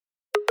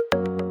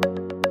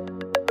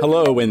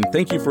Hello, and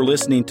thank you for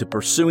listening to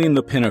Pursuing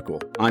the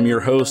Pinnacle. I'm your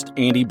host,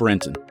 Andy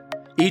Brenton.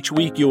 Each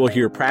week, you will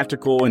hear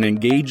practical and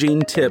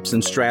engaging tips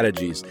and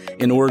strategies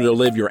in order to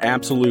live your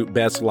absolute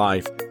best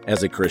life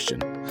as a Christian.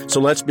 So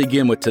let's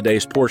begin with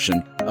today's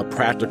portion of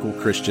Practical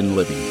Christian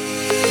Living.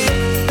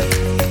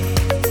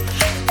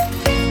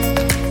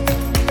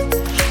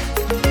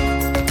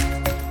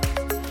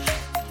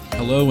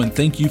 Hello, and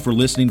thank you for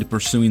listening to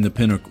Pursuing the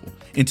Pinnacle.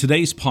 In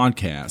today's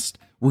podcast,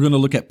 we're going to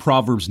look at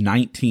Proverbs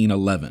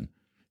 19:11.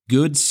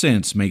 Good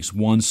sense makes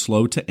one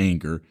slow to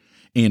anger,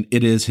 and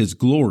it is his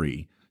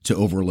glory to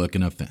overlook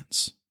an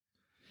offense.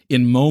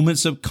 In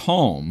moments of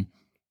calm,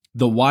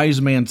 the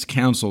wise man's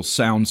counsel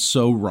sounds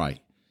so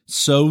right,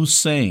 so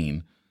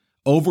sane.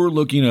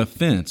 Overlooking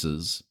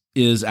offenses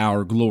is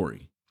our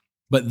glory.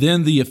 But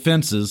then the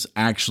offenses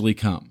actually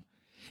come,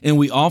 and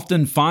we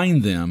often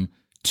find them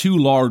too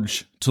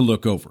large to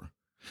look over.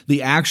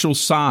 The actual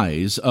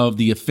size of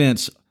the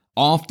offense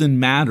often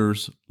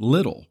matters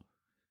little.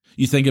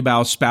 You think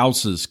about a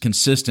spouse's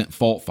consistent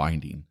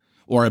fault-finding,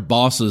 or a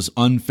boss's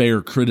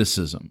unfair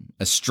criticism,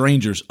 a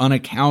stranger's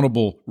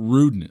unaccountable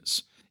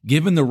rudeness.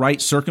 Given the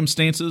right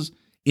circumstances,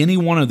 any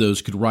one of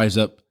those could rise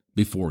up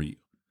before you.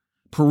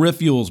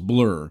 Peripherals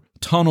blur,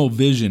 tunnel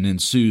vision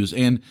ensues,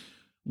 and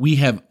we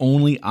have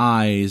only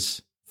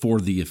eyes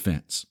for the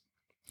offense.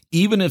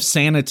 Even if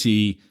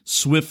sanity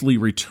swiftly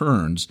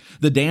returns,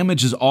 the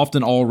damage is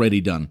often already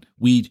done.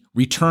 We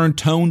return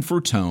tone for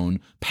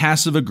tone,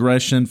 passive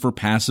aggression for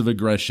passive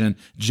aggression,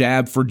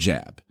 jab for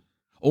jab.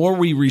 Or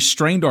we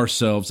restrained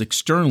ourselves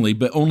externally,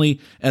 but only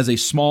as a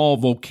small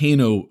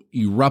volcano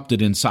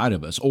erupted inside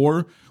of us.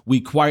 Or we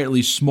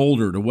quietly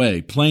smoldered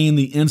away, playing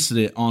the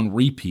incident on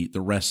repeat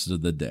the rest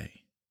of the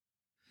day.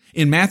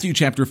 In Matthew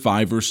chapter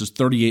 5, verses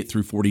 38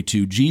 through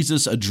 42,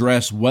 Jesus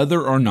addressed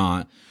whether or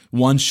not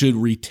one should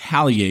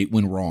retaliate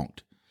when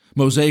wronged.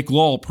 Mosaic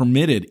law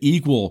permitted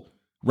equal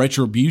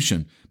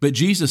retribution, but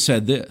Jesus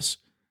said this,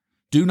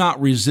 "Do not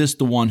resist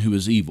the one who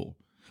is evil.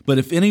 But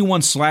if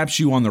anyone slaps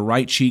you on the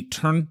right cheek,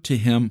 turn to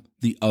him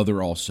the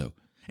other also.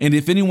 And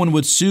if anyone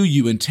would sue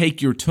you and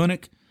take your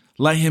tunic,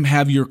 let him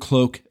have your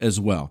cloak as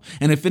well.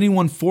 And if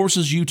anyone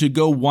forces you to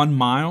go 1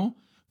 mile,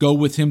 go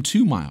with him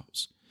 2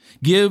 miles.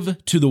 Give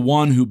to the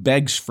one who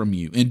begs from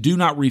you, and do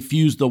not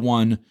refuse the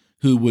one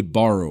who would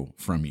borrow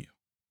from you."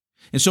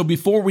 And so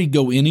before we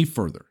go any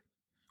further,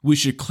 we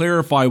should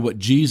clarify what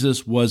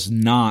Jesus was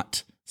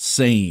not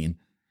saying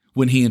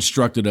when he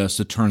instructed us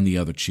to turn the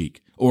other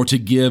cheek, or to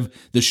give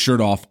the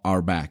shirt off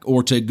our back,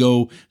 or to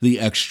go the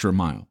extra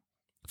mile.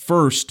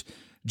 First,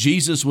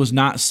 Jesus was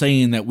not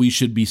saying that we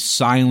should be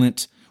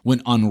silent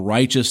when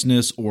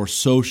unrighteousness or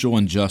social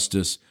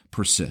injustice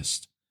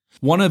persist.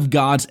 One of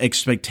God's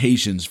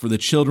expectations for the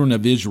children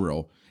of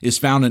Israel is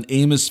found in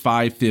Amos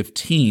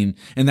 5:15,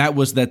 and that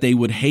was that they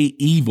would hate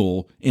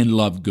evil and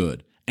love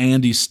good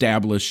and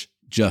establish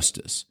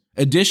justice.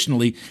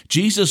 Additionally,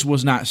 Jesus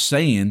was not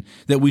saying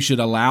that we should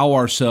allow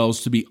ourselves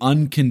to be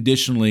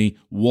unconditionally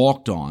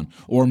walked on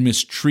or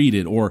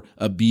mistreated or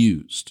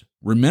abused.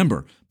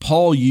 Remember,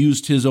 Paul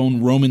used his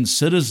own Roman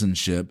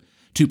citizenship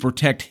to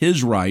protect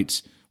his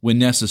rights when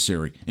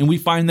necessary. And we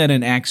find that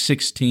in Acts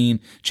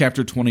 16,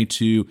 chapter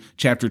 22,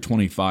 chapter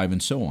 25,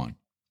 and so on.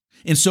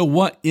 And so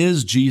what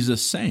is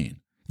Jesus saying?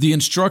 The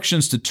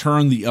instructions to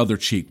turn the other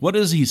cheek. What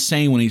is he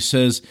saying when he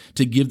says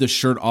to give the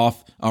shirt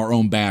off our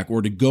own back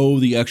or to go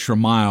the extra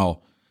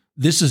mile?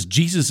 This is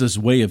Jesus'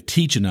 way of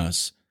teaching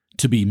us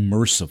to be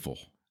merciful.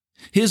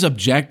 His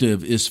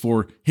objective is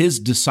for his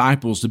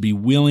disciples to be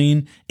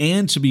willing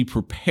and to be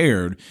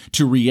prepared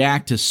to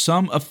react to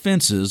some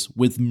offenses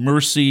with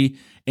mercy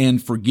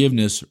and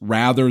forgiveness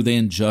rather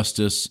than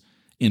justice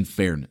and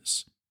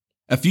fairness.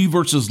 A few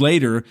verses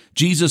later,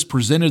 Jesus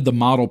presented the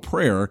model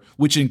prayer,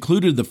 which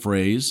included the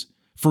phrase,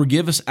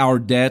 "Forgive us our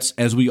debts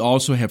as we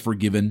also have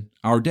forgiven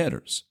our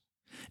debtors."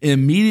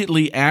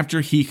 Immediately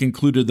after he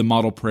concluded the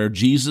model prayer,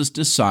 Jesus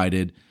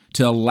decided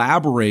to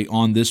elaborate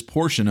on this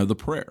portion of the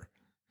prayer.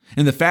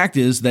 And the fact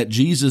is that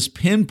Jesus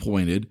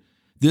pinpointed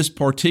this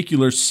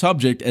particular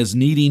subject as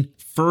needing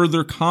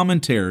further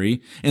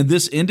commentary, and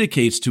this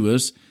indicates to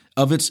us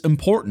of its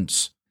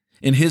importance.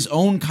 In his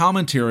own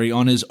commentary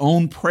on his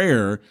own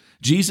prayer,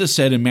 Jesus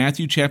said in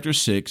Matthew chapter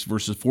 6,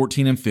 verses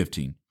 14 and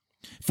 15,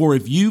 "For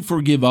if you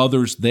forgive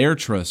others their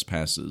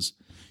trespasses,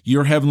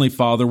 your heavenly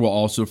Father will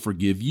also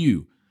forgive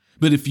you.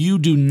 But if you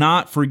do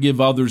not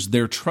forgive others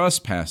their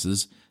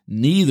trespasses,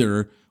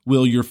 neither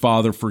will your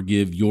Father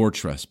forgive your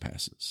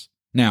trespasses."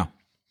 Now,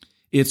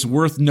 it's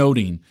worth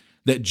noting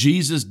that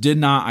Jesus did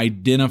not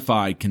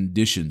identify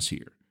conditions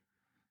here,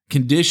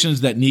 conditions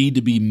that need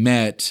to be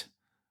met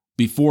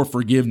before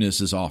forgiveness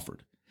is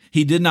offered.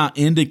 He did not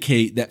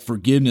indicate that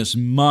forgiveness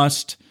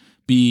must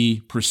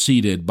be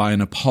preceded by an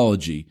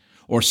apology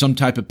or some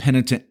type of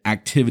penitent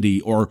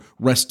activity or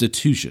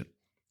restitution.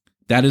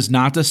 That is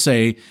not to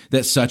say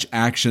that such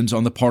actions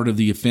on the part of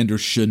the offender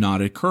should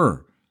not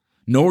occur,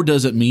 nor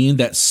does it mean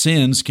that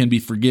sins can be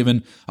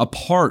forgiven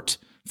apart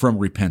from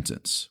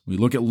repentance. We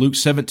look at Luke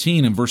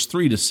 17 and verse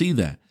 3 to see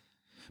that.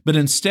 But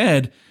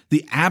instead,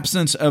 the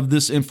absence of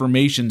this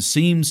information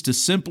seems to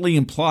simply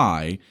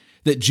imply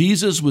that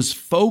Jesus was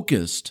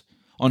focused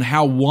on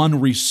how one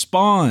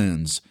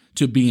responds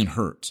to being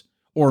hurt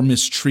or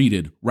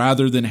mistreated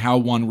rather than how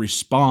one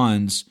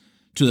responds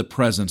to the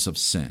presence of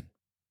sin.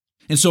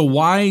 And so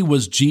why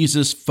was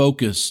Jesus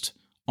focused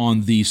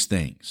on these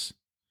things?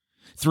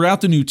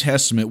 Throughout the New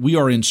Testament, we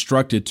are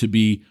instructed to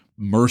be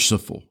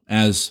merciful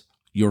as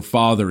your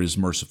Father is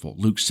merciful,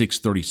 Luke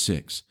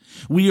 6:36.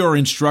 We are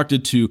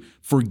instructed to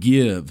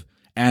forgive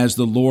as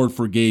the Lord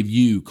forgave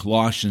you,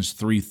 Colossians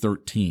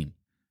 3:13.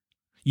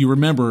 You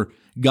remember,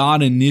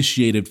 God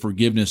initiated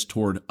forgiveness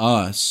toward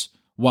us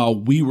while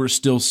we were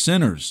still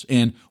sinners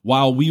and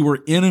while we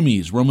were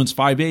enemies, Romans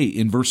 5:8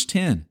 in verse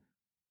 10.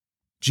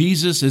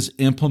 Jesus is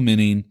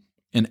implementing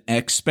an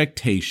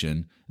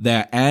expectation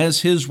that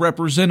as his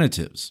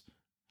representatives,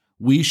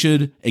 we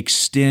should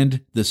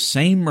extend the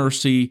same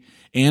mercy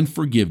and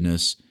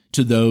forgiveness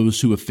to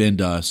those who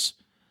offend us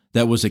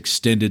that was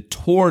extended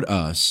toward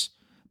us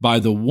by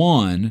the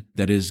one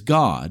that is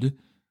God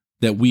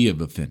that we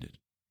have offended.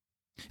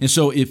 And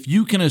so if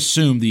you can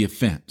assume the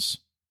offense,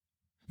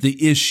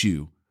 the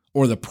issue,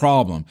 or the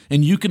problem,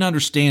 and you can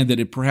understand that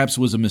it perhaps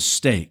was a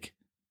mistake,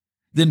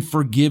 then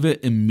forgive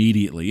it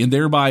immediately and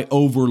thereby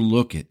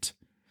overlook it.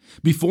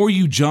 Before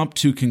you jump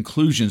to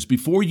conclusions,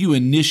 before you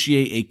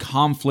initiate a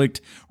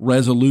conflict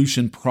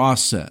resolution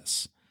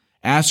process,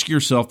 ask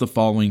yourself the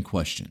following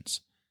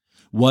questions.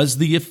 Was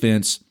the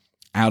offense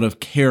out of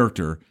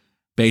character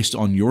based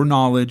on your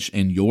knowledge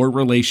and your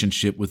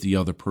relationship with the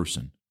other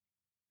person?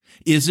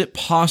 Is it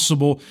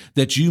possible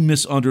that you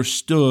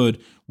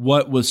misunderstood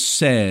what was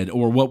said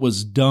or what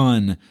was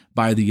done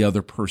by the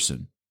other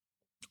person?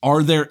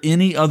 Are there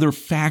any other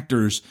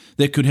factors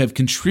that could have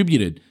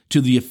contributed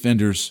to the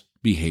offender's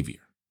behavior?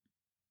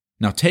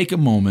 Now take a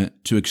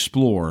moment to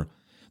explore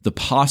the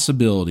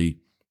possibility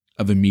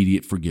of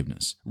immediate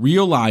forgiveness,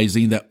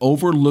 realizing that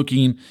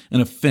overlooking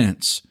an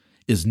offense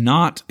is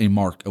not a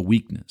mark of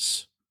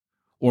weakness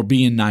or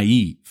being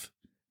naive,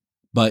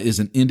 but is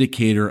an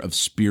indicator of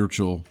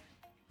spiritual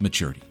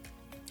maturity.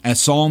 As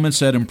Solomon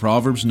said in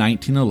Proverbs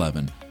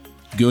 19:11,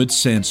 good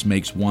sense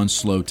makes one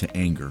slow to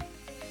anger,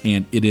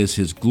 and it is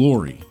his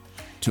glory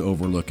to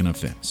overlook an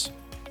offense.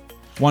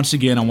 Once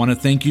again, I want to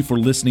thank you for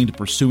listening to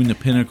Pursuing the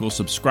Pinnacle,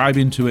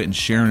 subscribing to it, and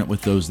sharing it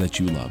with those that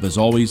you love. As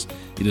always,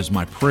 it is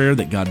my prayer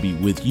that God be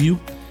with you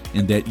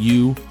and that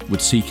you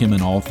would seek him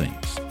in all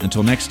things.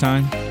 Until next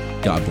time,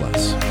 God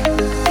bless.